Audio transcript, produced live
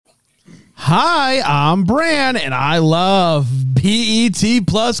Hi, I'm Bran, and I love BET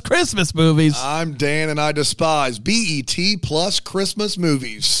Plus Christmas movies. I'm Dan, and I despise BET Plus Christmas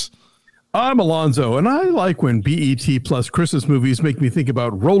movies. I'm Alonzo, and I like when BET Plus Christmas movies make me think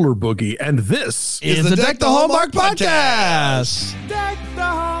about Roller Boogie, and this is the Deck the Hallmark podcast. Deck the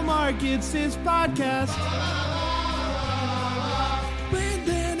Hallmark, it's his podcast.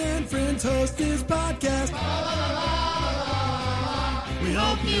 Brandon and friends host his podcast. We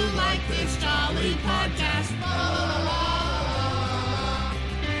hope you like this jolly podcast.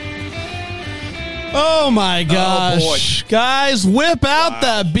 Oh my gosh. Guys, whip out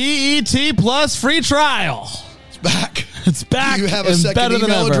the BET Plus free trial. It's back. It's back. Do you have a second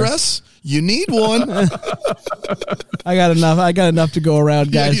email address? You need one. I got enough to go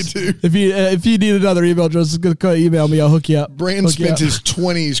around, guys. Yeah, you do. If you need another email address, go email me. I'll hook you up. Brand spent his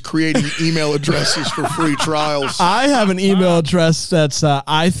 20s creating email addresses for free trials. I have an email address that's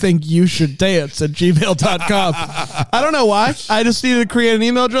ithinkyoushouldDance@gmail.com. I don't know why. I just needed to create an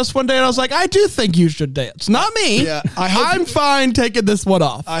email address one day, and I was like, I do think you should dance. Not me. Yeah, I'm fine taking this one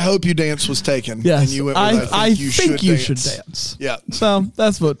off. I hope you dance was taken. Yes, and you went with, I think you should dance. Yeah. So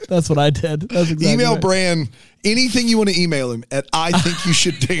that's what I did. That's exactly email right. Bran anything you want to email him at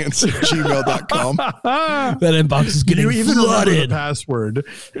ithinkyoushouldDance@gmail.com. That inbox is getting you even remember flooded. the password.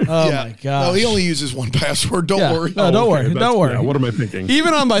 Oh my god! No, he only uses one password. Don't worry. No, don't worry. Don't worry. Yeah, what am I thinking?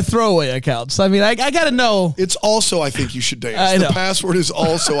 Even on my throwaway accounts. I mean, I got to know. It's also I think you should dance. I know. The password is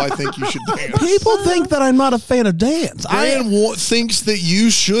also I think you should dance. People think that I'm not a fan of dance. Bran thinks that you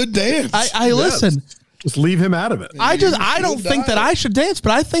should dance. I listen. Just leave him out of it. I don't think that I should dance,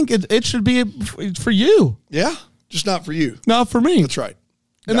 but I think it should be for you. Yeah, just not for you. Not for me. That's right.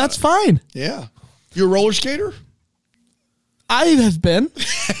 And that's fine. Yeah. You're a roller skater? I have been.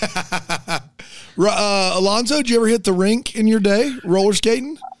 Alonzo, did you ever hit the rink in your day, roller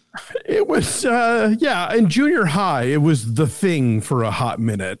skating? It was, in junior high, it was the thing for a hot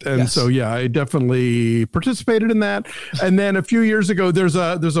minute. And Yes. so, I definitely participated in that. And then a few years ago, there's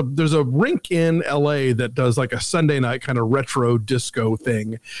a rink in LA that does like a Sunday night kind of retro disco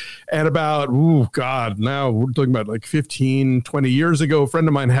thing. And about, now we're talking about like 15, 20 years ago, a friend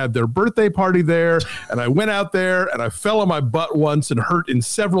of mine had their birthday party there. And I went out there and I fell on my butt once and hurt in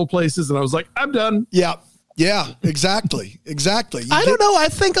several places. And I was like, I'm done. Yeah. Yeah, exactly. Exactly. I don't know. I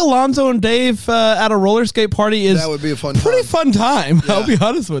think Alonzo and Dave at a roller skate party is That would be a fun pretty time. fun time. Yeah. I'll be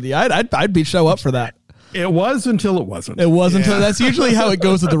honest with you. I'd be show up for that. It was until it wasn't. It wasn't. Yeah. That's usually how it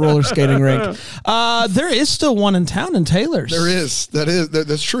goes at the roller skating rink. There is still one in town in Taylor's. There is.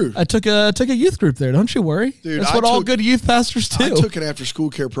 That's true. I took a youth group there. Don't you worry. Dude, That's what all good youth pastors do. I took an after school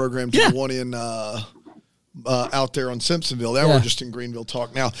care program to Yeah. the one in out there on Simpsonville. Now we're just in Greenville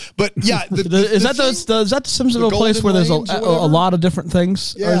talk now. But yeah, is that the Simpsonville the place where there's Golden Lanes or a whatever? lot of different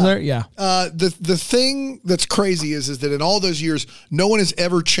things? Or is there? Yeah. The thing that's crazy is that in all those years, no one has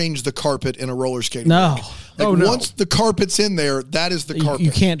ever changed the carpet in a roller skating No. rink. Like once the carpet's in there, that is the carpet. You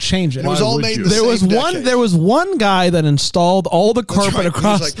can't change it. And it was all made in the There was same one. decade. There was one guy that installed all the carpet right. He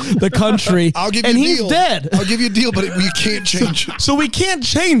across was like, the country, I'll give you and a he's deal. dead. I'll give you a deal, but you can't change it. So we can't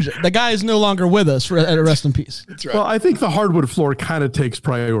change it. The guy is no longer with us. Rest in peace. That's right. Well, I think the hardwood floor kind of takes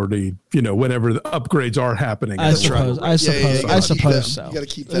priority, whenever the upgrades are happening. I suppose. Yeah, you gotta keep them. So. You gotta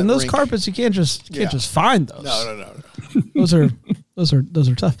keep that And those rink. carpets, you can't just find those. No. Those are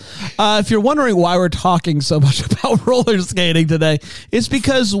tough. If you're wondering why we're talking so much about roller skating today, it's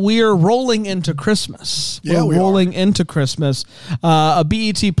because we're rolling into Christmas. Yeah, we're rolling into Christmas. A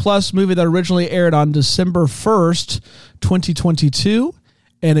BET Plus movie that originally aired on December 1st, 2022,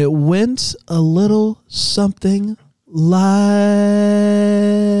 and it went a little something like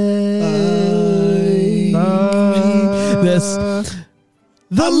this.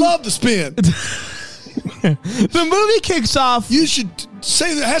 I love the spin. The movie kicks off. You should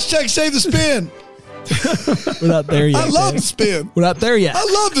say the hashtag save the spin. We're not there yet. I love the spin. We're not there yet. I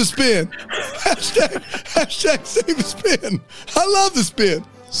love the spin. Hashtag save the spin. I love the spin.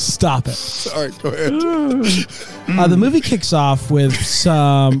 Stop it. Sorry, go ahead. The movie kicks off with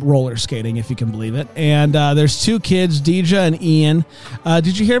some roller skating, if you can believe it. And there's two kids, Deja and Ian.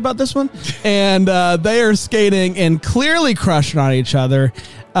 Did you hear about this one? And they are skating and clearly crushing on each other.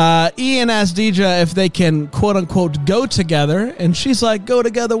 Ian asks Deja if they can, quote unquote, go together. And she's like, go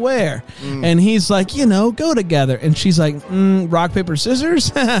together where? And he's like, go together. And she's like, rock, paper,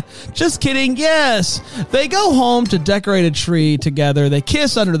 scissors? Just kidding. Yes. They go home to decorate a tree together. They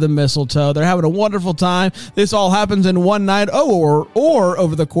kiss under the mistletoe. They're having a wonderful time. This all all happens in one night, or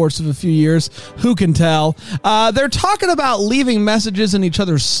over the course of a few years. Who can tell? They're talking about leaving messages in each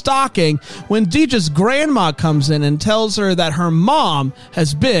other's stocking when Deeja's grandma comes in and tells her that her mom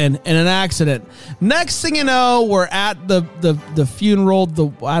has been in an accident. Next thing you know, we're at the funeral, the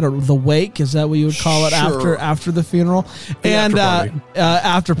wake, is that what you would call it? Sure. After the funeral, The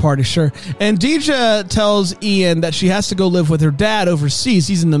after party, sure. And Deeja tells Ian that she has to go live with her dad overseas.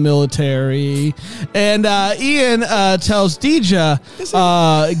 He's in the military, and Ian tells Deeja,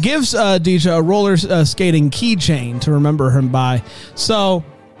 gives Deeja a roller skating keychain to remember him by. So,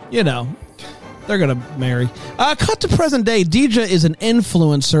 you know, they're going to marry. Cut to present day. Deeja is an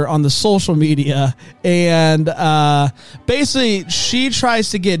influencer on the social media, and basically she tries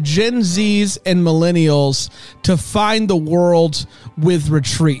to get Gen Zs and millennials to find the world with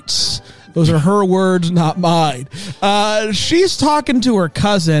retreats. Those are her words, not mine. She's talking to her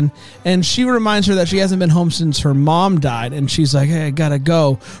cousin, and she reminds her that she hasn't been home since her mom died, and she's like, hey, I gotta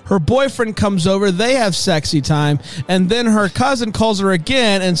go. Her boyfriend comes over, they have sexy time, and then her cousin calls her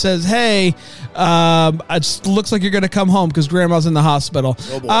again and says, hey, it looks like you're gonna come home because grandma's in the hospital.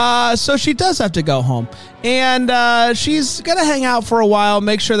 So she does have to go home, and she's gonna hang out for a while,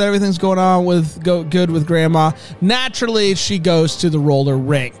 make sure that everything's going on good with grandma. Naturally, she goes to the roller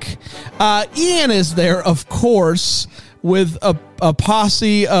rink. Ian is there, of course, with a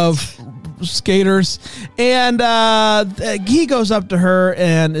posse of skaters, and he goes up to her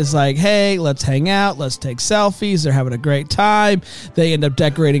and is like, hey, let's hang out, let's take selfies. They're having a great time. They end up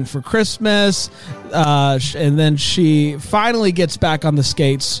decorating for Christmas, and then she finally gets back on the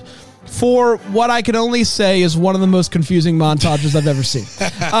skates for what I can only say is one of the most confusing montages I've ever seen.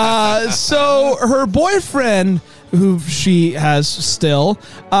 So her boyfriend, who she has still,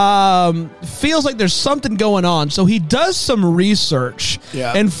 feels like there's something going on. So he does some research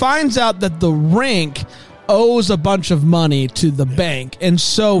and finds out that the rink owes a bunch of money to the bank. And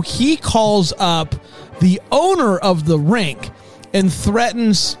so he calls up the owner of the rink and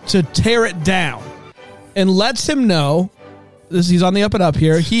threatens to tear it down and lets him know, he's on the up and up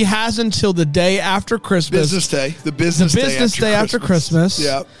here, he has until the day after Christmas. The business day after Christmas.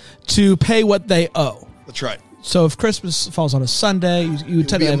 To pay what they owe. That's right. So if Christmas falls on a Sunday, you would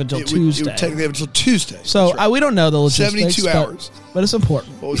technically have until Tuesday. You would technically have until Tuesday. So right. We don't know the logistics. 72 hours. But it's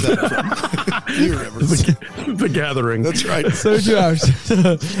important. What was that from? You remember. The Gathering. That's right. 72 hours.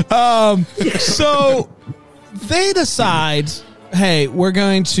 So they decide, hey, we're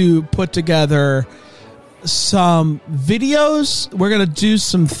going to put together some videos. We're going to do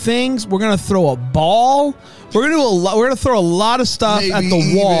some things. We're going to throw a ball. We're going to throw a lot of stuff at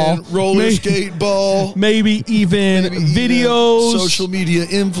the wall. Roller skate ball. Maybe even videos. Social media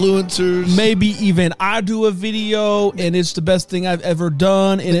influencers. Maybe even I do a video and it's the best thing I've ever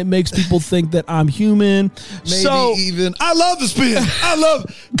done and it makes people think that I'm human. Maybe even I love the spin.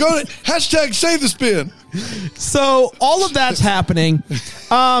 Go to hashtag save the spin. So all of that's happening.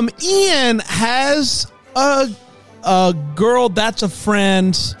 Ian has a girl that's a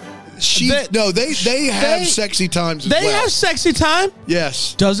friend. They have sexy times. They have sexy time.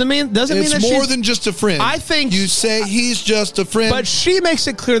 Yes. Doesn't mean that it's more than just a friend. I think you say he's just a friend, but she makes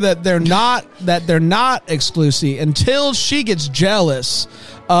it clear that they're not exclusive until she gets jealous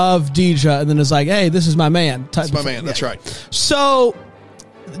of Deeja and then is like, "Hey, this is my man." That's my man. That's right. So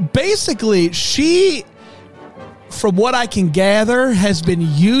basically, she, from what I can gather, has been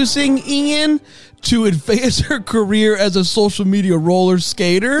using Ian to advance her career as a social media roller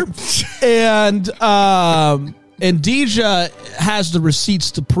skater, and Deeja has the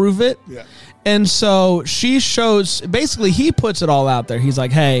receipts to prove it. Yeah. And so she shows, basically he puts it all out there. He's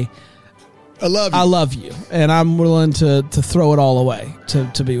like, hey, I love you, and I'm willing to throw it all away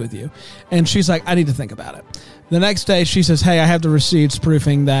to be with you. And she's like, I need to think about it. The next day, she says, hey, I have the receipts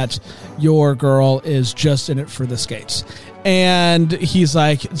proving that your girl is just in it for the skates. And he's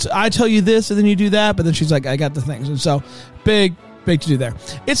like, I tell you this, and then you do that. But then she's like, I got the things. And so, big to do there.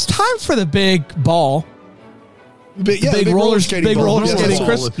 It's time for the big ball. The big roller skating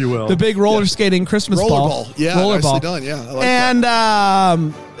Christmas, if you will. The big roller skating Christmas ball. Yeah, roller ball. Done. Yeah, I like and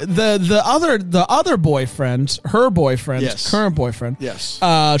that. The other boyfriend, her boyfriend, current boyfriend,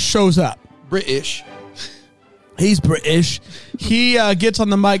 shows up. British. He's British. He gets on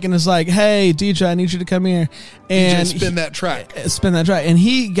the mic and is like, hey, Deeja, I need you to come here. And spin that track. And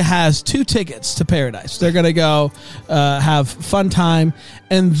he has 2 tickets to paradise. They're going to go have fun time.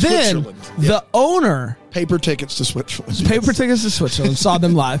 And then the owner... Paper tickets to Switzerland. Saw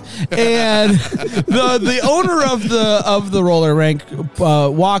them live. And the owner of the roller rink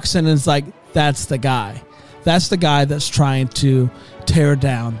walks in and is like, that's the guy. That's the guy that's trying to tear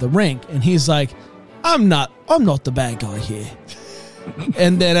down the rink. And he's like, I'm not I'm not the bad guy here.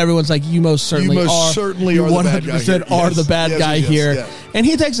 And then everyone's like, you most certainly You most are. certainly You are the bad guy 100% here. are Yes. the bad Yes, guy yes, here. yeah. And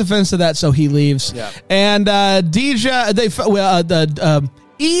he takes offense to that, so he leaves. Yeah. And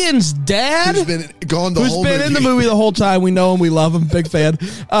Ian's dad, Who's been gone the who's whole been movie. in the movie the whole time, we know him, we love him, big fan,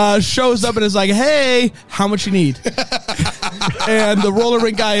 shows up and is like, hey, how much you need? And the roller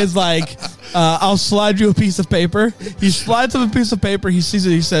rink guy is like, I'll slide you a piece of paper. He slides him a piece of paper. He sees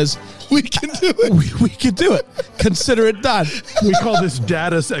it. He says, We can do it. we can do it. Consider it done. We call this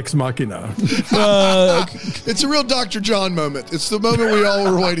Datus Ex Machina. It's a real Dr. John moment. It's the moment we all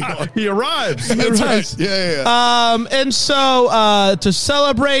were waiting on. He arrives. That's right. Yeah. And so to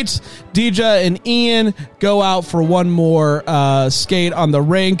celebrate, Deja and Ian go out for one more skate on the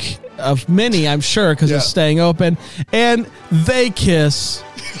rink of many, I'm sure, because it's Yeah. staying open. And they kiss,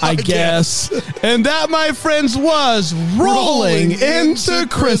 I guess. And that, my friends, was Rolling into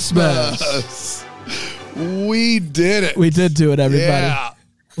Christmas. We did it. We did do it, everybody. Yeah.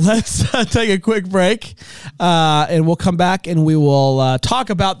 Let's take a quick break, and we'll come back and we will talk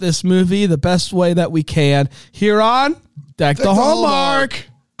about this movie the best way that we can here on Deck the Hallmark.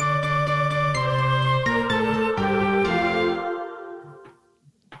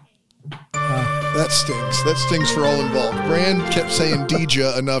 That stings. That stings for all involved. Brand kept saying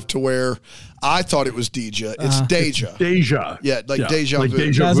Deja enough to where I thought it was Deja. It's Deja. Deja. Yeah, like deja vu.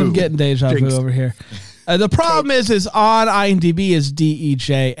 Deja Guys, vu. I'm getting deja Jinx. vu over here. The problem is on IMDb is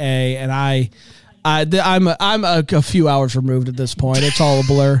DEJA, and I'm a few hours removed at this point. It's all a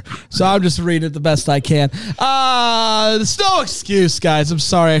blur, so I'm just reading it the best I can. There's no excuse, guys. I'm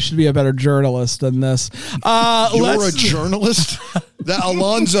sorry. I should be a better journalist than this. You're a journalist? That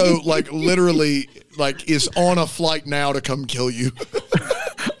Alonzo, literally, is on a flight now to come kill you.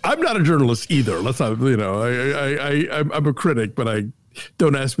 I'm not a journalist either. Let's not, I'm a critic, but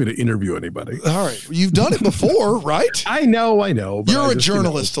don't ask me to interview anybody. All right. You've done it before, right? I know. But You're I a just,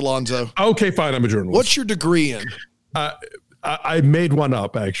 journalist, Alonzo. Okay, fine. I'm a journalist. What's your degree in? I made one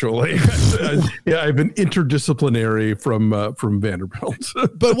up, actually. Yeah, I have an interdisciplinary from Vanderbilt.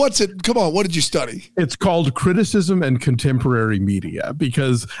 But what's it? Come on. What did you study? It's called Criticism and Contemporary Media,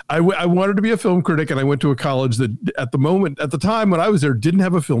 because I wanted to be a film critic, and I went to a college that at the time when I was there, didn't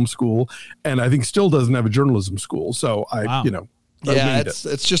have a film school, and I think still doesn't have a journalism school. So I winged it.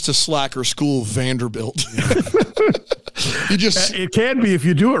 It's just a slacker school, Vanderbilt. You just It can be if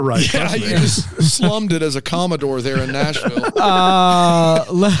you do it right. yeah, trust you me. just slummed it as a Commodore there in Nashville.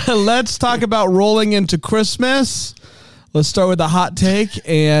 Let's talk about rolling into Christmas. Let's start with the hot take,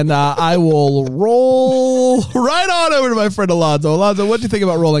 and I will roll right on over to my friend Alonzo. Alonzo, what do you think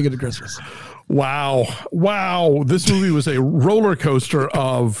about rolling into Christmas? Wow. This movie was a roller coaster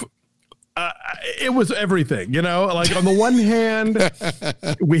of. It was everything, like on the one hand,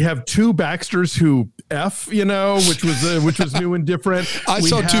 we have two Baxters who F, which was new and different. I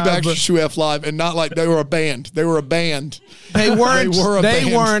saw two Baxters who F live, and not like they were a band. They were a band. They weren't. They were a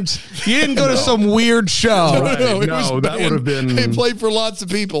band. You didn't go to some weird show. Right. It No, was a that band. would have been- They played for lots of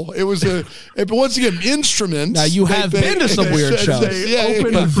people. It was but once again, instruments. Now, you have been to some weird shows. They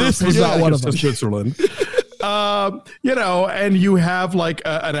opened But for this was not one of them. Switzerland. And you have like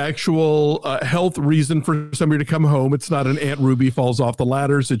an actual health reason for somebody to come home. It's not an Aunt Ruby falls off the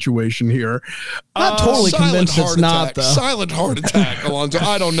ladder situation here. Not totally Silent convinced heart it's not, attack. though. Silent heart attack, Alonzo.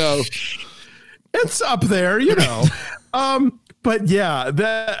 I don't know. It's up there, but yeah,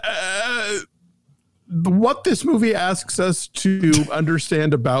 what this movie asks us to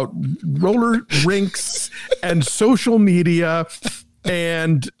understand about roller rinks and social media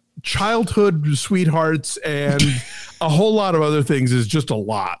and childhood sweethearts and a whole lot of other things is just a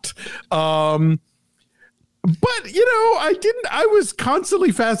lot. But I was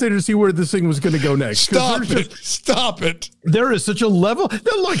constantly fascinated to see where this thing was going to go next. Stop it. There is such a level.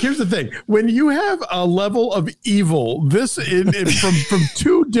 Now, look, here's the thing. When you have a level of evil, this from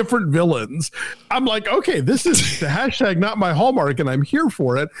two different villains, I'm like, okay, this is the hashtag not my Hallmark, and I'm here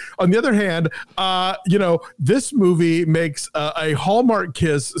for it. On the other hand, this movie makes a Hallmark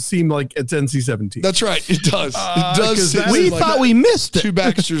kiss seem like it's NC-17. That's right. It does. It does. that We is thought we missed it. two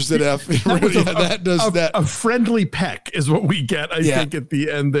Baxters that F. That does that. A friendly peck is what we get, I think, at the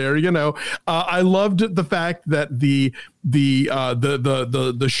end there. I loved the fact that the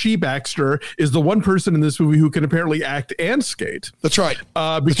she Baxter is the one person in this movie who can apparently act and skate. That's right.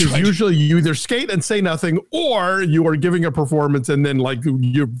 Because usually you either skate and say nothing, or you are giving a performance and then like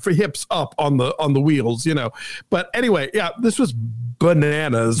your hips up on the wheels, But anyway, yeah, this was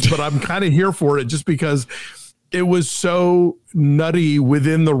bananas, but I'm kind of here for it just because it was so nutty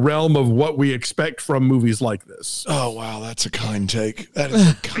within the realm of what we expect from movies like this. Oh, wow. That's a kind take. That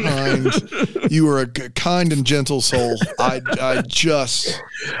is a kind. You were a kind and gentle soul. I just.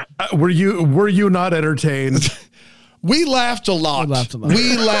 Were you not entertained? We laughed a lot.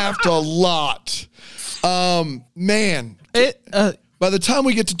 We laughed a lot. Man. By the time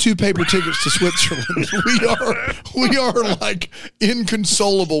we get to 2 paper tickets to Switzerland, we are like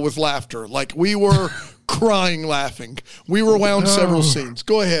inconsolable with laughter. Like we were crying, laughing. We rewound several scenes.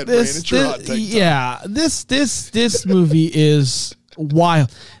 Go ahead, Brian. It's your hot take. Yeah, this movie is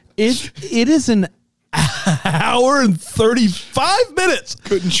wild. It is an hour and 35 minutes.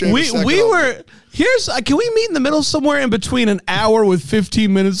 Couldn't shave a second we off. were. Can we meet in the middle somewhere in between an hour with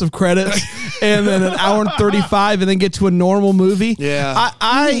 15 minutes of credits and then an hour and 35 and then get to a normal movie? Yeah.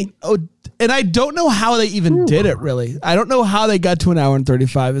 And I don't know how they even did it, really. I don't know how they got to an hour and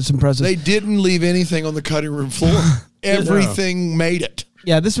 35. It's impressive. They didn't leave anything on the cutting room floor. Everything made it.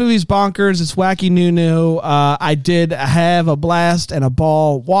 Yeah, this movie's bonkers. It's wacky new. I did have a blast and a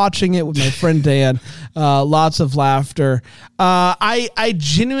ball watching it with my friend Dan. Lots of laughter. I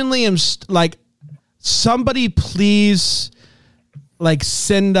genuinely am like, somebody please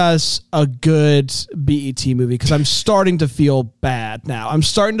send us a good BET movie, because I'm starting to feel bad now. I'm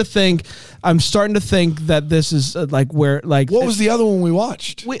starting to think that this is what was the other one we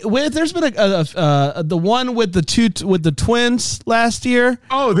watched? There's been the one with the twins last year.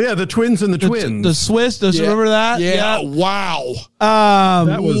 Oh yeah, the twins and the twins. The Swiss. Remember that? Yeah. Wow.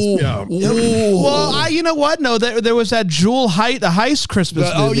 That was Well, you know what? No, there was that Jewel the Heist Christmas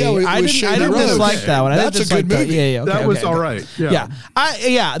movie. I didn't dislike that one. That's a good movie. Yeah, that was all right. Yeah.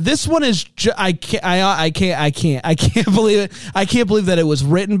 This one is. I can't believe it. I can't believe that it was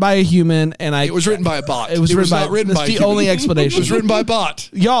written by a human, and it was written by a bot. It was not written by. That's the only explanation. It was written by a bot.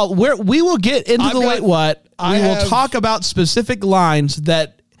 Y'all, we will get into the wait what. We will talk about specific lines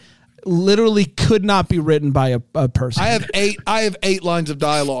that literally could not be written by a person. I have 8 lines of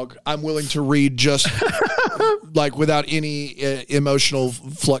dialogue I'm willing to read just without any emotional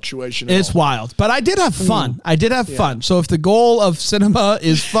fluctuation. It's wild, but I did have fun. Fun. So if the goal of cinema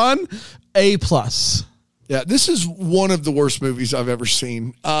is fun, A+. Yeah, this is one of the worst movies I've ever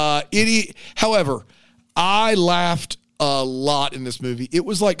seen. However, I laughed a lot in this movie. It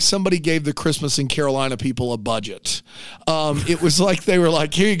was like somebody gave the Christmas in Carolina people a budget. It was like they were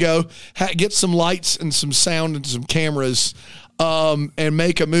like, here you go, get some lights and some sound and some cameras and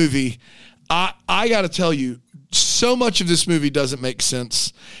make a movie. I got to tell you, so much of this movie doesn't make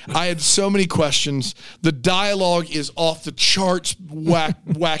sense. I had so many questions. The dialogue is off the charts,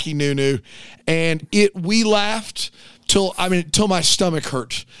 wacky noo-noo. And we laughed till my stomach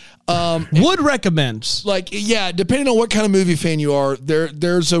hurt. Would recommend. Depending on what kind of movie fan you are,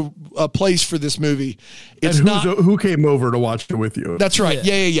 there's a place for this movie. It's who came over to watch it with you? That's right.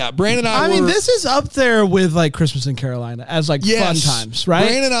 Yeah. Brandon and I mean, this is up there with Christmas in Carolina as fun times, right?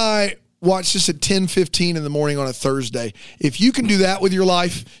 Brandon and I watch this at 10:15 in the morning on a Thursday. If you can do that with your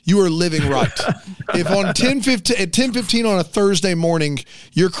life, you are living right. If at 10:15 on a Thursday morning,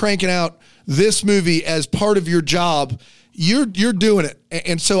 you're cranking out this movie as part of your job, you're doing it.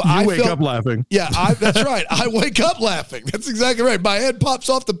 And so I wake up laughing. Yeah, that's right. I wake up laughing. That's exactly right. My head pops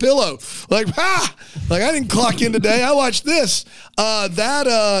off the pillow. I didn't clock in today. I watched this.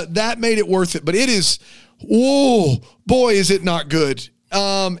 That made it worth it. But it is, boy, is it not good.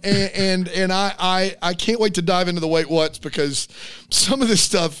 And I can't wait to dive into the wait what's, because some of this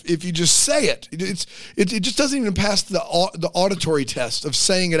stuff, if you just say it just doesn't even pass the auditory test of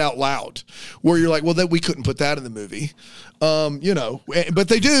saying it out loud, where you're like, well, that we couldn't put that in the movie, but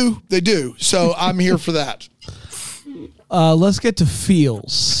they do. So I'm here for that. Let's get to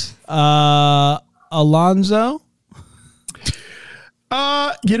feels. Alonzo.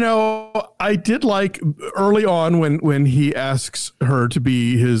 I did like early on when he asks her to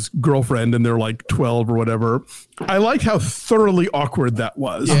be his girlfriend and they're like 12 or whatever. I liked how thoroughly awkward that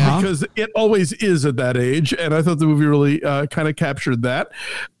was, because it always is at that age. And I thought the movie really kind of captured that.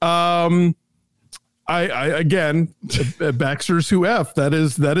 I again, Baxter's Who F. That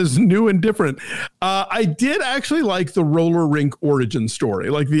is new and different. I did actually like the roller rink origin story,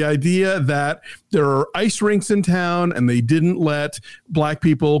 like the idea that there are ice rinks in town and they didn't let black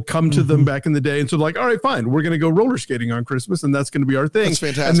people come to them back in the day. And so all right, fine, we're going to go roller skating on Christmas and that's going to be our thing. That's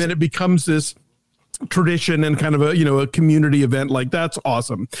fantastic. And then it becomes this tradition and kind of a community event. That's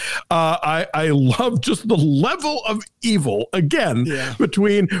awesome. I love just the level of evil again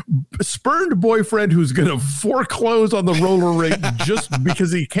between spurned boyfriend who's going to foreclose on the roller rink just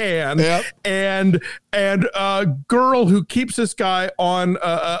because he can, and girl who keeps this guy on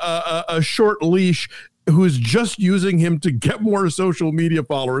a short leash who's just using him to get more social media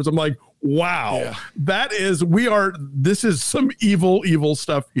followers. I'm like, wow, this is some evil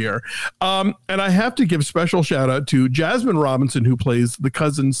stuff here. And I have to give special shout out to Jasmine Robinson, who plays the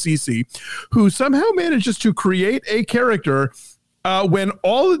cousin Cece, who somehow manages to create a character when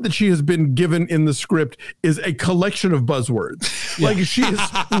all that she has been given in the script is a collection of buzzwords. Like she is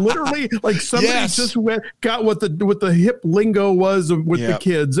literally like somebody just got what the hip lingo was with the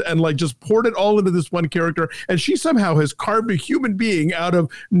kids and like just poured it all into this one character. And she somehow has carved a human being out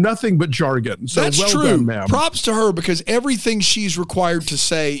of nothing but jargon. So that's well true. done, ma'am. Props to her, because everything she's required to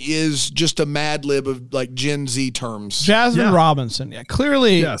say is just a Mad Lib of like Gen Z terms. Jasmine Robinson. Yeah.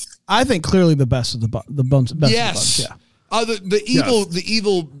 Clearly, I think clearly the best of the best of the bunch. Yeah. The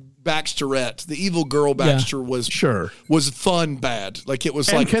evil Baxterette, the evil girl Baxter was fun bad. Like it was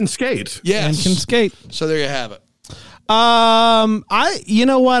and like can skate. Yes. And can skate. So there you have it. You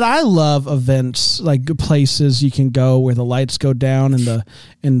know what? I love events, like places you can go where the lights go down and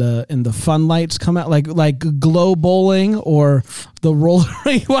the fun lights come out, like glow bowling or the roller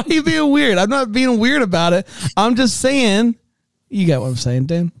rink. Why are you being weird? I'm not being weird about it. I'm just saying, you get what I'm saying,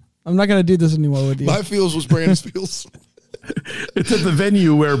 Dan. I'm not gonna do this anymore with you. My feels was Brandon's feels. It's at the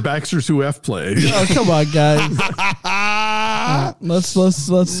venue where Baxter's UF play. Oh, come on, guys.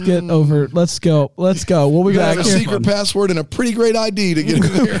 Let's get over. Let's go. We'll be back have a here. secret password and a pretty great ID to get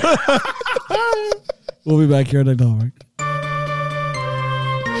in there. We'll be back here at the homework.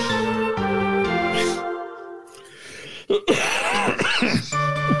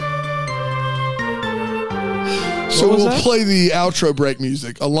 So we'll play the outro break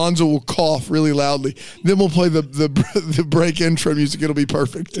music. Alonzo will cough really loudly. Then we'll play the break intro music. It'll be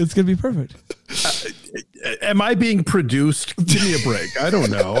perfect. It's going to be perfect. Am I being produced? Give me a break. I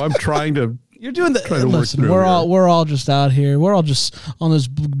don't know. I'm trying to. You're doing the. Listen, we're all just out here. We're all just on this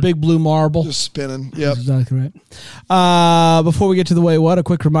big blue marble. Just spinning. Yep. That's exactly right. Before we get to the wait what, a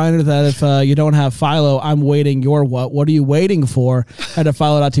quick reminder that if you don't have Philo, I'm waiting your what. What are you waiting for? Head to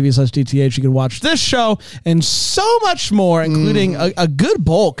philo.tv/DTH. You can watch this show and so much more, including a good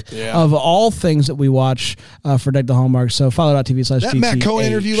bulk of all things that we watch for Deck the Hallmark. So philo.tv/DTH. That Matt Cohen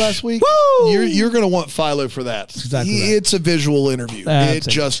interview last week, you're going to want Philo for that. Exactly right. It's a visual interview. It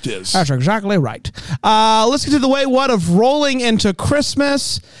just is. That's exactly right. Let's get to the wait what of rolling into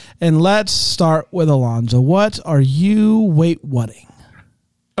Christmas. And let's start with Alonzo. What are you wait-whatting?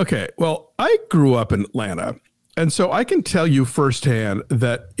 Okay, well, I grew up in Atlanta, and so I can tell you firsthand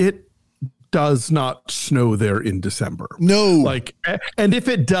that it does not snow there in December. No. And if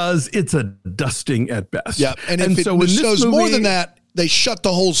it does, it's a dusting at best. Yeah, and if it snows more than that, they shut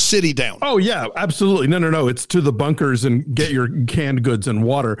the whole city down. Oh, yeah, absolutely. No. It's to the bunkers and get your canned goods and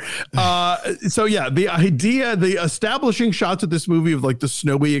water. So, yeah, the establishing shots of this movie of like the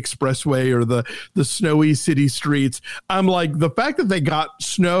snowy expressway or the snowy city streets, I'm like, the fact that they got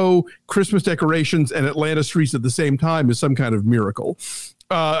snow, Christmas decorations, and Atlanta streets at the same time is some kind of miracle.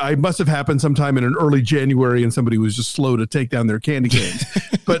 I must have happened sometime in an early January and somebody was just slow to take down their candy canes.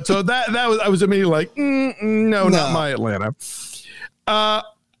 But so I was immediately like, no, not my Atlanta.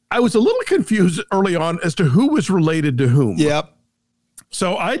 I was a little confused early on as to who was related to whom. Yep.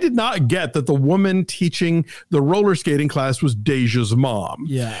 So I did not get that the woman teaching the roller skating class was Deja's mom.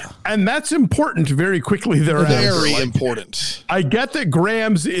 Yeah. And that's important very quickly thereafter. Very important. I get that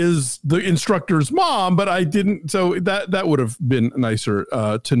Grams is the instructor's mom, but I didn't. So that would have been nicer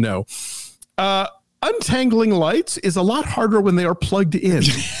to know. Untangling lights is a lot harder when they are plugged in.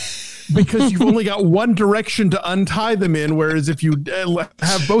 Because you've only got one direction to untie them in, whereas if you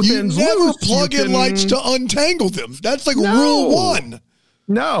have both ends loose, you never plug in lights to untangle them. That's like rule one.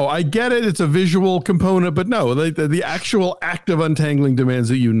 No, I get it. It's a visual component, but no, the actual act of untangling demands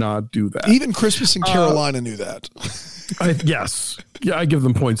that you not do that. Even Christmas in Carolina knew that. Yes. Yeah, I give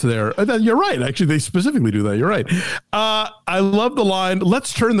them points there. You're right. Actually, they specifically do that. You're right. I love the line,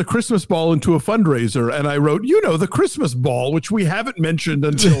 let's turn the Christmas ball into a fundraiser. And I wrote, the Christmas ball, which we haven't mentioned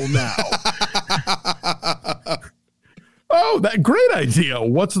until now. Oh, that great idea.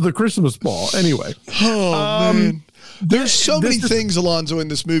 What's the Christmas ball? Anyway. Oh, man. There's so many things, Alonzo, in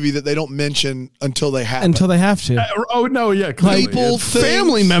this movie that they don't mention until they happen. Until they have to. Oh, no, yeah. Clearly. People,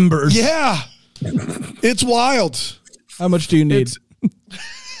 family members. Yeah. It's wild. How much do you need?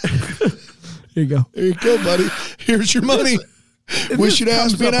 Here you go. Here you go, buddy. Here's your money. Wish you'd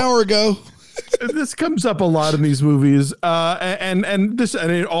asked me an hour ago. This comes up a lot in these movies, and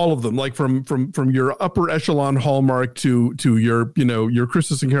all of them, like from your upper echelon Hallmark to your your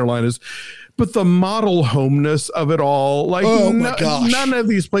Christmas in Carolinas, but the model homeness of it all, like oh my gosh, none of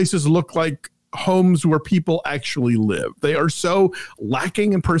these places look like homes where people actually live. They are so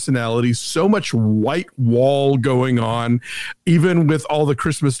lacking in personality, so much white wall going on, even with all the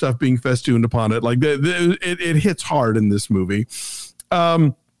Christmas stuff being festooned upon it. Like it hits hard in this movie.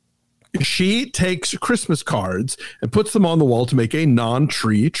 She takes Christmas cards and puts them on the wall to make a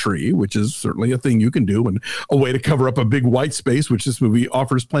non-tree tree, which is certainly a thing you can do and a way to cover up a big white space, which this movie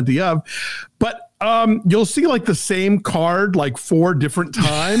offers plenty of. But you'll see like the same card like 4 different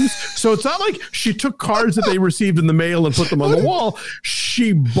times. So it's not like she took cards that they received in the mail and put them on the wall.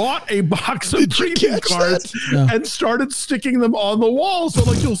 She bought a box of greeting cards and started sticking them on the wall. So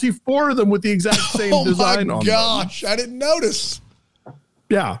like you'll see 4 of them with the exact same design on them. Oh my gosh, I didn't notice.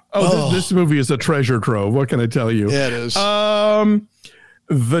 Yeah. This movie is a treasure trove. What can I tell you? Yeah, it is.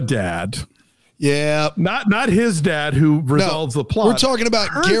 The dad. Yeah. Not his dad who resolves the plot. We're talking about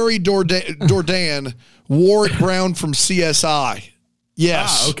Gary Dourdan, Warwick Brown from CSI.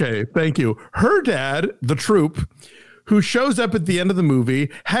 Yes. Okay. Thank you. Her dad, the troop, who shows up at the end of the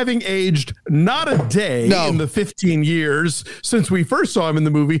movie, having aged not a day in the 15 years since we first saw him in the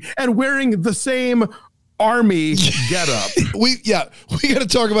movie, and wearing the same army getup. We got to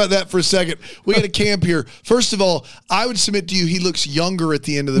talk about that for a second. We got a camp here. First of all, I would submit to you he looks younger at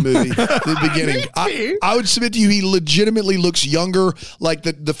the end of the movie than the beginning. I would submit to you he legitimately looks younger. Like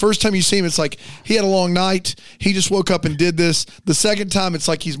the first time you see him, it's like he had a long night. He just woke up and did this. The second time, it's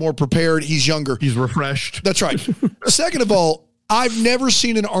like he's more prepared. He's younger. He's refreshed. That's right. Second of all, I've never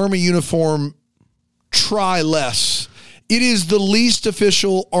seen an Army uniform try less. It is the least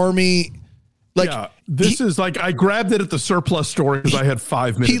official Army. This is like I grabbed it at the surplus store because I had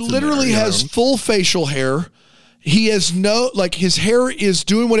 5 minutes. He literally has full facial hair. He has his hair is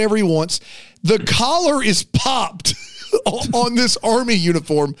doing whatever he wants. The collar is popped on this Army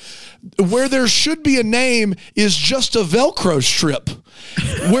uniform. Where there should be a name is just a Velcro strip.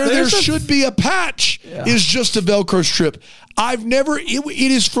 Where there should be a patch is just a Velcro strip.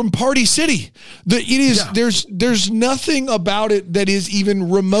 It is from Party City. There's nothing about it that is even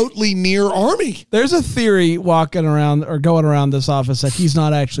remotely near Army. There's a theory going around this office that he's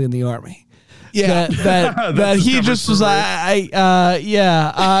not actually in the Army. Yeah, that he just was I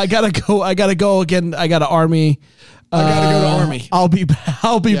gotta go again. I got to Army. I gotta go to Army. I'll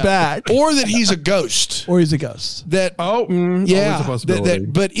be back. Or that he's a ghost. Always a ghost. Always a possibility.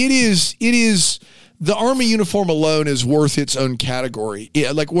 But it is the Army uniform alone is worth its own category.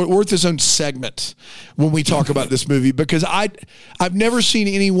 Yeah, like worth its own segment when we talk about this movie, because I've never seen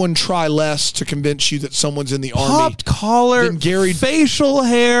anyone try less to convince you that someone's in the Army. Popped collar, than Gary. Facial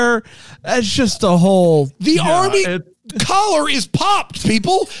hair. That's just a whole. The Army collar is popped,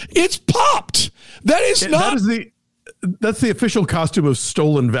 people. It's popped. That's the official costume of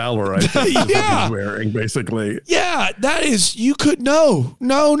Stolen Valor, I think. Yeah. He's wearing, basically. Yeah, that is, you could no.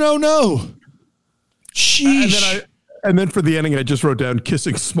 Sheesh. And then for the ending, I just wrote down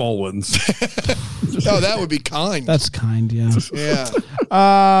kissing small ones. Oh, that would be kind. That's kind, yeah. Yeah.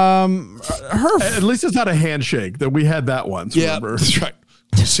 At least it's not a handshake. That we had that once. Yeah, remember? that's right.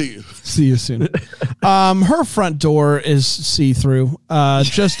 See you. See you soon. Her front door is see-through.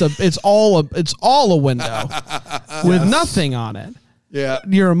 It's all a window with nothing on it. Yeah.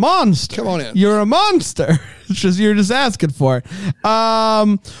 You're a monster. Come on in. You're a monster. You're just asking for it.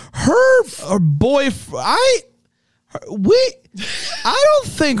 Her boyfriend, I don't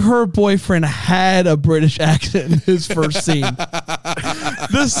think her boyfriend had a British accent in his first scene.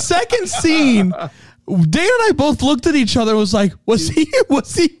 The second scene, Dan and I both looked at each other and was like, was he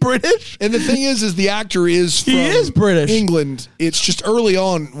British? And the thing is the actor is from British. England. It's just early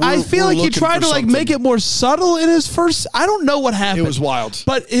on. I feel like he tried to make it more subtle in his first. I don't know what happened. It was wild.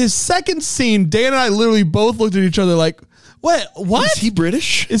 But his second scene, Dan and I literally both looked at each other like, what? Is he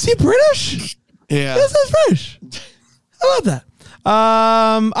British? Is he British? Yeah. This is British. I love that.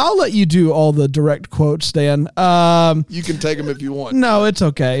 I'll let you do all the direct quotes, Dan. You can take them if you want. No, it's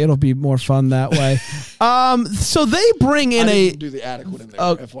okay. It'll be more fun that way. So they bring in I didn't do the adequate in there.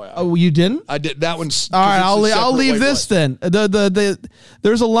 FYI. Oh, you didn't? I did. That one's all right. I'll leave this then.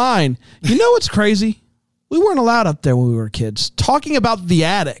 There's a line. You know what's crazy? We weren't allowed up there when we were kids. Talking about the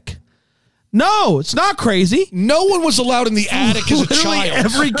attic. No, it's not crazy. No one was allowed in the attic as a child.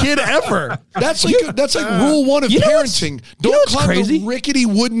 Every kid ever. That's like rule one of parenting. Don't climb crazy? the rickety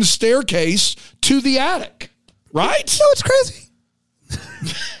wooden staircase to the attic. Right? No, it's crazy.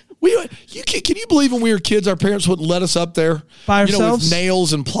 Can you believe when we were kids, our parents wouldn't let us up there by ourselves? With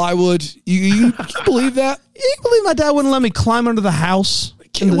nails and plywood? You can you believe that? You can believe my dad wouldn't let me climb under the house?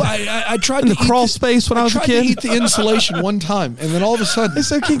 I tried to crawl space when I was a kid. I tried to eat the insulation one time, and then all of a sudden, they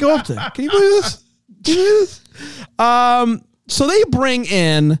said, "Can't go up there." Can you believe this? So they bring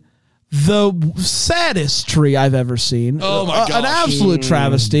in the saddest tree I've ever seen. Oh, my gosh. An absolute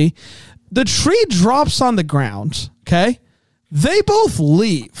travesty. The tree drops on the ground, okay? They both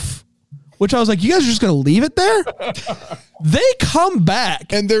leave, which I was like, you guys are just going to leave it there? They come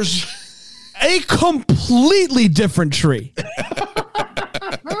back. And there's a completely different tree.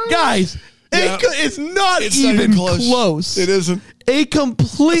 Guys, it's not even close. It isn't. A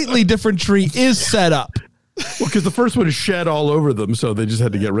completely different tree is set up. Well, because the first one is shed all over them, so they just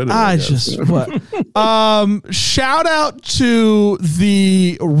had to get rid of it. Shout out to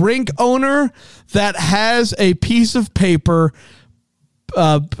the rink owner that has a piece of paper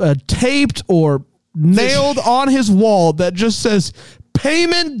taped or nailed on his wall that just says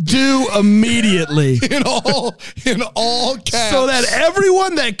payment due immediately in all caps, so that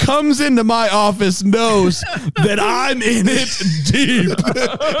everyone that comes into my office knows that I'm in it deep.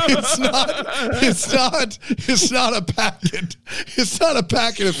 It's not a packet. It's not a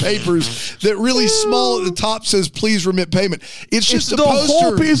packet of papers that really small at the top says please remit payment. It's just a the poster.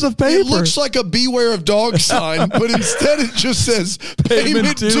 whole piece of paper. It looks like a beware of dog sign, but instead it just says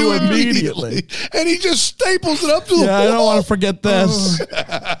payment due immediately. And he just staples it up to the wall. I don't want to forget this.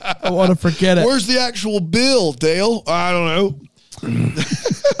 I want to forget it. Where's the actual bill, Dale? I don't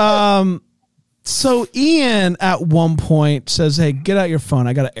know. So Ian at one point says, hey, get out your phone.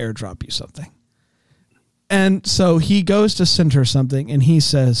 I got to airdrop you something. And so he goes to send her something and he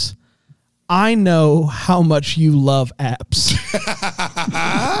says, I know how much you love apps.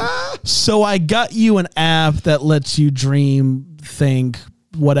 So I got you an app that lets you dream, think,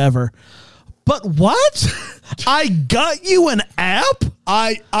 whatever. But what? I got you an app?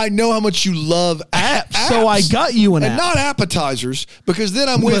 I know how much you love apps. So I got you an app. And not appetizers, because then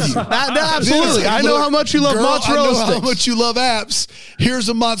I'm with you. Absolutely. I know how much you love mozzarella sticks. I know how much you love apps. Here's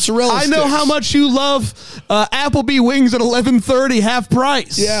a mozzarella I know how much you love Applebee wings at $11.30 half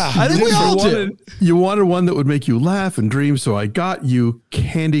price. Yeah. I think we all do. You wanted one that would make you laugh and dream, so I got you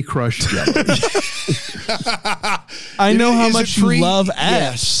Candy Crush jelly. I know how Is much it free? you love apps.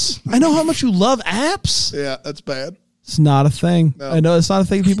 Yes. I know how much you love apps. Yeah, that's bad. It's not a thing. No. I know it's not a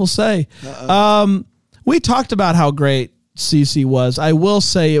thing people say. We talked about how great Cece was. I will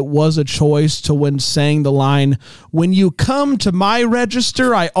say it was a choice to when saying the line, when you come to my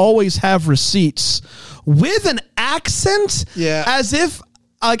register, I always have receipts, with an accent. Yeah. As if,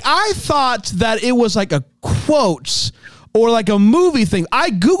 like, I thought that it was like a quote or like a movie thing.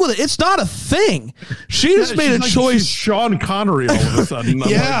 I Googled it. It's not a thing. She just made a choice. She's Sean Connery all of a sudden.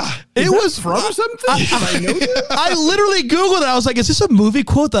 Yeah. It was from something? I literally Googled it. I was like, is this a movie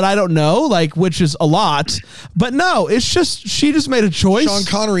quote that I don't know? Like, which is a lot. But no, it's just, she just made a choice. Sean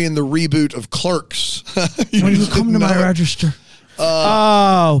Connery in the reboot of Clerks. When you come to my register.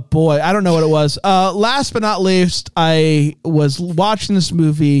 Oh boy, I don't know what it was. Last but not least, I was watching this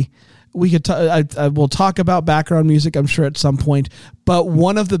movie. We could I will talk about background music, I'm sure, at some point. But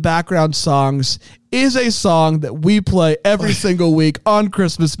one of the background songs is a song that we play every single week on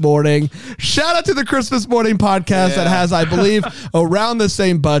Christmas morning. Shout out to the Christmas Morning podcast that has, I believe, around the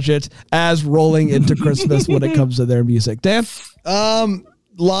same budget as Rolling Into Christmas when it comes to their music. Dan?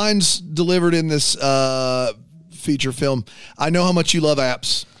 Lines delivered in this feature film. I know how much you love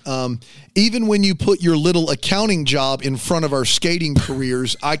apps. Even when you put your little accounting job in front of our skating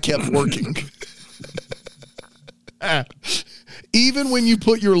careers, I kept working. Even when you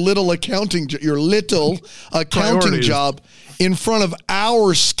put your little accounting Priorities. job in front of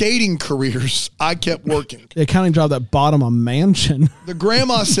our skating careers, I kept working. The accounting job that bought him a mansion. The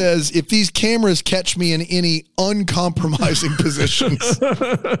grandma says, if these cameras catch me in any uncompromising positions.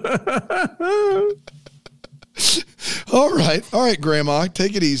 All right, Grandma,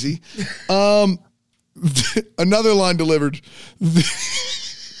 take it easy. Another line delivered. Give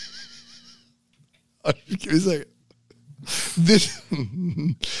me a second.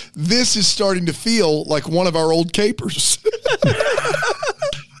 This is starting to feel like one of our old capers.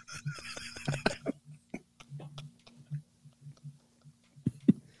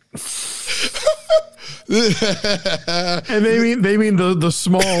 And they mean the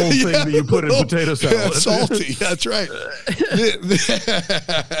small thing that you put in potato salad. Yeah, salty. That's right.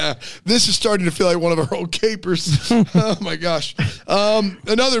 This is starting to feel like one of our old capers. Oh my gosh.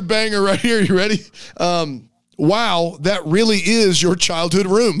 Another banger right here. You ready? Wow, that really is your childhood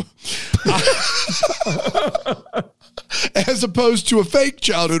room. As opposed to a fake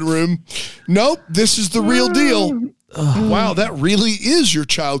childhood room. Nope, this is the real deal. Wow, that really is your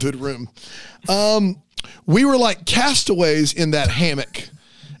childhood room. We were like castaways in that hammock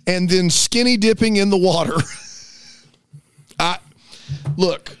and then skinny dipping in the water.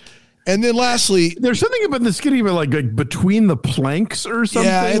 Look, And then lastly, there's something about the skinny, but like between the planks or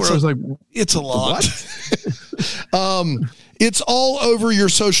something. Yeah, where I was like, it's a lot. It's all over your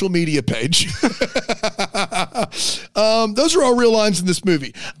social media page. Those are all real lines in this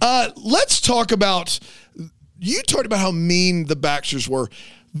movie. Let's talk about, you talked about how mean the Baxters were.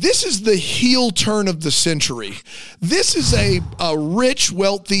 This is the heel turn of the century. This is a rich,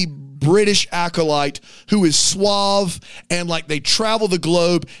 wealthy British acolyte who is suave and like they travel the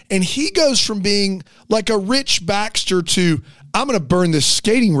globe. And he goes from being like a rich Baxter to, I'm going to burn this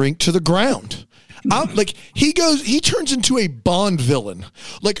skating rink to the ground. He turns into a Bond villain.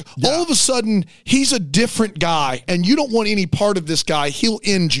 All of a sudden, he's a different guy, and you don't want any part of this guy. He'll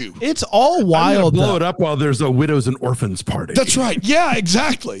end you. It's all wild. Blow it up while there's a widows and orphans party. That's right. Yeah,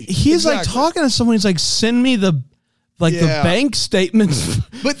 exactly. He's like talking to someone. He's like, send me the bank statements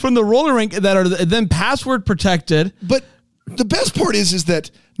from the roller rink that are then password protected. But the best part is that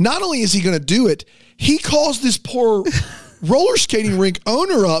not only is he going to do it, he calls this poor roller skating rink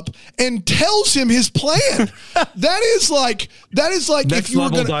owner up and tells him his plan. That is like next if you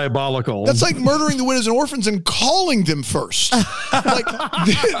level were gonna, diabolical. That's like murdering the widows and orphans and calling them first.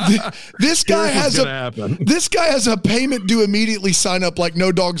 This guy has a payment due immediately, sign up like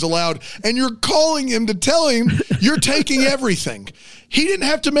No Dogs Allowed, and you're calling him to tell him you're taking everything. He didn't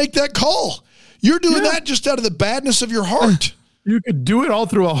have to make that call. You're doing that just out of the badness of your heart. You could do it all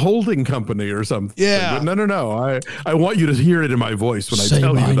through a holding company or something. Yeah. But no. I want you to hear it in my voice when I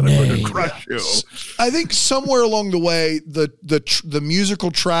tell you that I'm going to crush you. I think somewhere along the way, the musical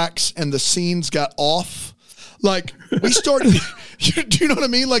tracks and the scenes got off. Like we started, do you know what I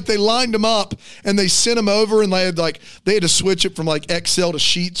mean? Like they lined them up and they sent them over and they had to switch it from like Excel to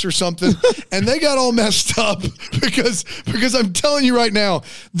Sheets or something. And they got all messed up because I'm telling you right now,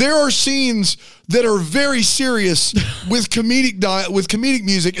 there are scenes that are very serious with comedic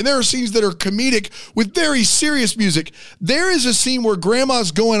music, and there are scenes that are comedic with very serious music. There is a scene where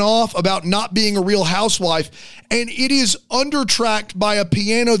grandma's going off about not being a real housewife, and it is undertracked by a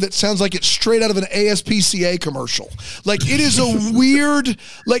piano that sounds like it's straight out of an ASPCA commercial. Like it is a weird, and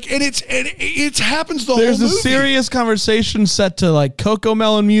it happens the whole movie. There's a serious conversation set to like Coco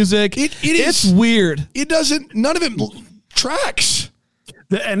Melon music. It's weird. None of it tracks.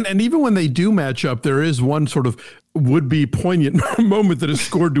 And even when they do match up, there is one sort of would-be poignant moment that is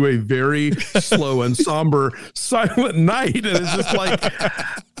scored to a very slow and somber Silent Night. And it's just like,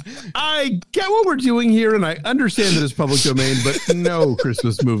 I get what we're doing here, and I understand that it's public domain, but no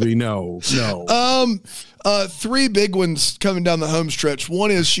Christmas movie, no. Three big ones coming down the home stretch.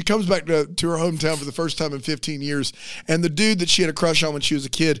 One is she comes back to her hometown for the first time in 15 years, and the dude that she had a crush on when she was a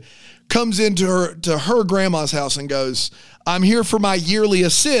kid comes into her grandma's house and goes, I'm here for my yearly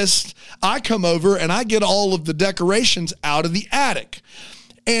assist. I come over and I get all of the decorations out of the attic.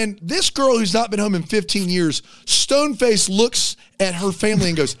 And this girl who's not been home in 15 years, stone-faced looks at her family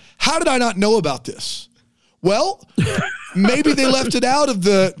and goes, how did I not know about this? Well, maybe they left it out of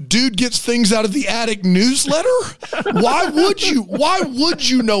the dude gets things out of the attic newsletter. Why would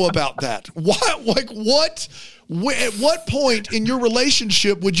you know about that? At what point in your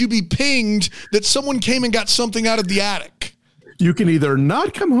relationship would you be pinged that someone came and got something out of the attic? You can either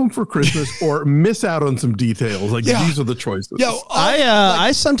not come home for Christmas or miss out on some details. These are the choices. Yeah,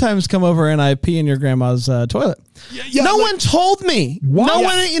 I sometimes come over and I pee in your grandma's toilet. No one told me. What?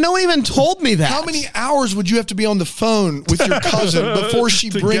 No one even told me that. How many hours would you have to be on the phone with your cousin before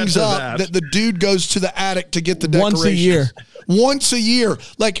she brings up that the dude goes to the attic to get the decorations? Once a year.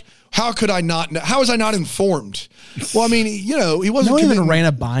 Like, how could I not know? How was I not informed? Well, I mean, he wasn't. No one even ran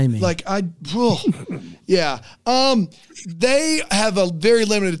it by me. Yeah. They have a very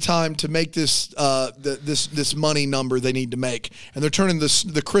limited time to make this this money number they need to make, and they're turning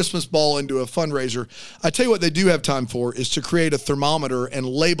the Christmas ball into a fundraiser. I tell you what, they do have time for is to create a thermometer and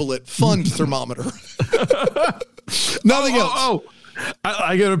label it "Fund Thermometer." Nothing else.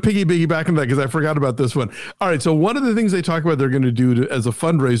 I got to piggyback on that because I forgot about this one. All right. So one of the things they talk about they're going to do as a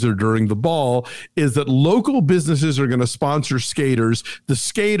fundraiser during the ball is that local businesses are going to sponsor skaters. The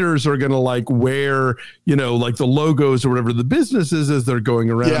skaters are going to wear, like the logos or whatever the business is as they're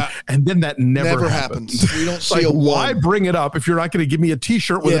going around. Yeah. And then that never happens. We don't see why bring it up if you're not going to give me a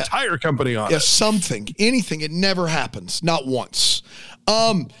t-shirt with a tire company on it? Yeah, something, anything. It never happens. Not once.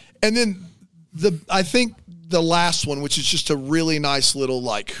 And then I think the last one, which is just a really nice little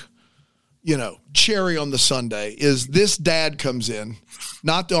cherry on the sundae, is this dad comes in,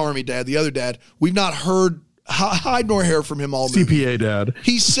 not the army dad, the other dad. We've not heard hide nor hair from him all movie. CPA dad.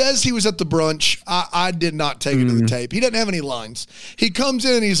 He says he was at the brunch. I did not take it to the tape. He doesn't have any lines. He comes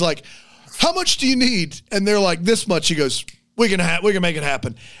in and he's like, how much do you need? And they're like, this much. He goes, We can make it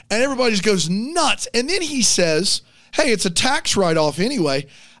happen. And everybody just goes nuts. And then he says, hey, it's a tax write-off anyway.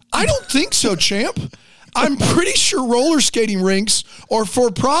 I don't think so, champ. I'm pretty sure roller skating rinks are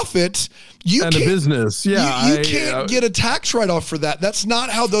for profit. And a business. Yeah. You can't get a tax write-off for that. That's not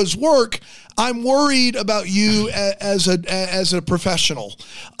how those work. I'm worried about you as a professional.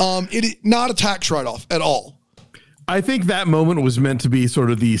 Not a tax write-off at all. I think that moment was meant to be sort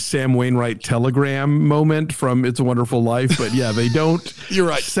of the Sam Wainwright telegram moment from It's a Wonderful Life, but yeah, they don't You're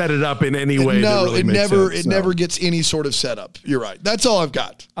right. set it up in any way. No, that really it never gets any sort of setup. You're right. That's all I've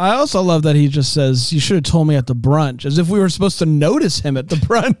got. I also love that he just says, you should have told me at the brunch, as if we were supposed to notice him at the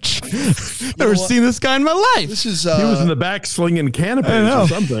brunch. Never seen this guy in my life. This is he was in the back slinging canapes or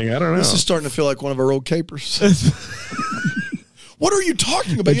something. I don't know. This is starting to feel like one of our old capers. What are you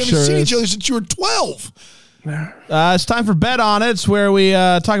talking about? You haven't sure seen is. each other since you were 12. It's time for Bet On It. It's where we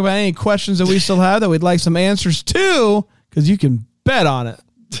talk about any questions that we still have that we'd like some answers to, because you can bet on it.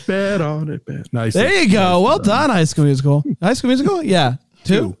 Bet on it. Nice. There you go. Well done, High School Musical. High School Musical? Yeah.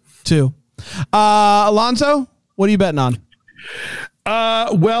 Two. Alonso, what are you betting on?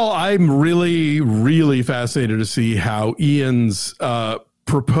 Well, I'm really, really fascinated to see how Ian's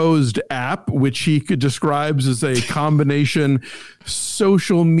proposed app, which he describes as a combination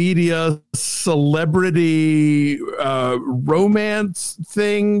social media celebrity romance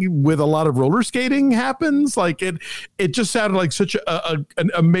thing with a lot of roller skating happens. Like it just sounded like such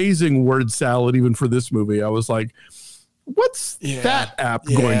an amazing word salad even for this movie. I was like, what's that app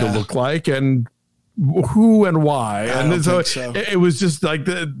going to look like, and who and why? And so it was just like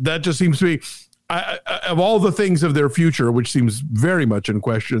that just seems to be, of all the things of their future, which seems very much in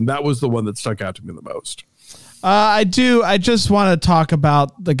question, that was the one that stuck out to me the most. I just want to talk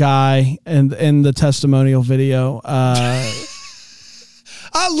about the guy in the testimonial video. I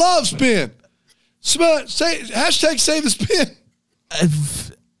love Spin. Hashtag save the Spin.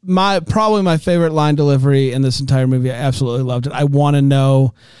 Probably my favorite line delivery in this entire movie. I absolutely loved it. I want to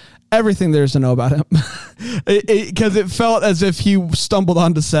know everything there is to know about him, because it felt as if he stumbled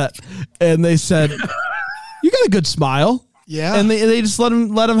onto set and they said, you got a good smile. Yeah. And they just let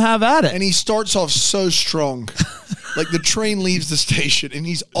him have at it. And he starts off so strong. Like the train leaves the station and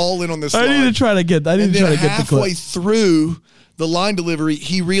he's all in on this line. I need to try to get the clip. Halfway through the line delivery,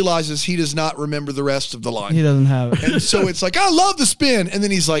 he realizes he does not remember the rest of the line. He doesn't have it. And so it's like, I love the Spin. And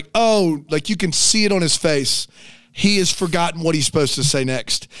then he's like, oh, like you can see it on his face. He has forgotten what he's supposed to say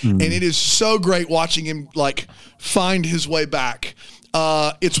next. And it is so great watching him like find his way back.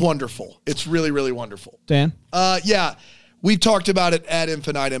 It's wonderful. It's really, really wonderful. Dan? Yeah, we've talked about it ad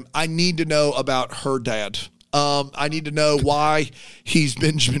infinitum. I need to know about her dad. I need to know why he's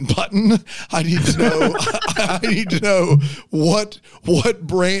Benjamin Button. I need to know what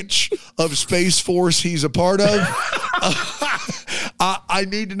branch of Space Force he's a part of. I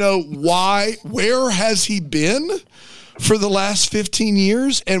need to know where has he been for the last 15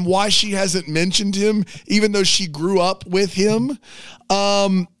 years and why she hasn't mentioned him, even though she grew up with him.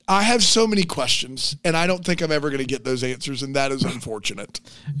 I have so many questions, and I don't think I'm ever going to get those answers, and that is unfortunate.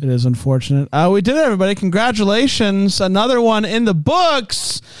 It is unfortunate. We did it, everybody. Congratulations. Another one in the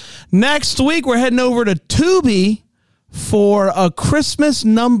books. Next week, we're heading over to Tubi for a Christmas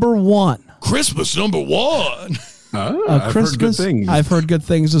 #1. Christmas #1? I've heard good things. I've heard good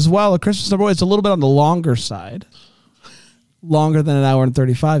things as well. A Christmas #1. It's a little bit on the longer side. Longer than an hour and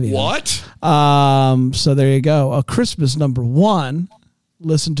 35. Even. What? So there you go. A Christmas #1.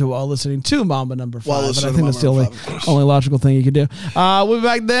 Listen to while listening to Mamba #5. And I think that's the only logical thing you could do. We'll be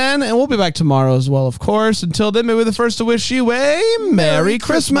back then, and we'll be back tomorrow as well, of course. Until then, maybe we're the first to wish you a Merry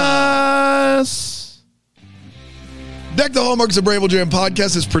Christmas. Deck the Hallmark's a Bramble Jam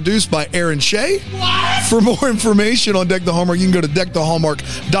podcast is produced by Aaron Shea. What? For more information on Deck the Hallmark, you can go to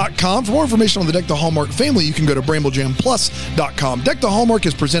deckthehallmark.com. For more information on the Deck the Hallmark family, you can go to bramblejamplus.com. Deck the Hallmark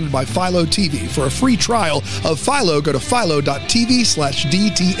is presented by Philo TV. For a free trial of Philo, go to philo.tv/DTH.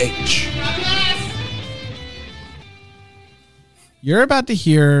 You're about to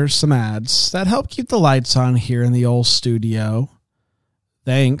hear some ads that help keep the lights on here in the old studio.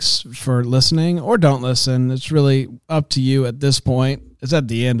 Thanks for listening, or don't listen. It's really up to you at this point. It's at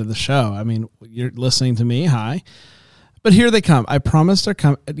the end of the show. I mean, you're listening to me. Hi. But here they come. I promise they're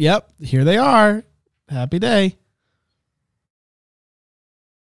coming. Yep, here they are. Happy day.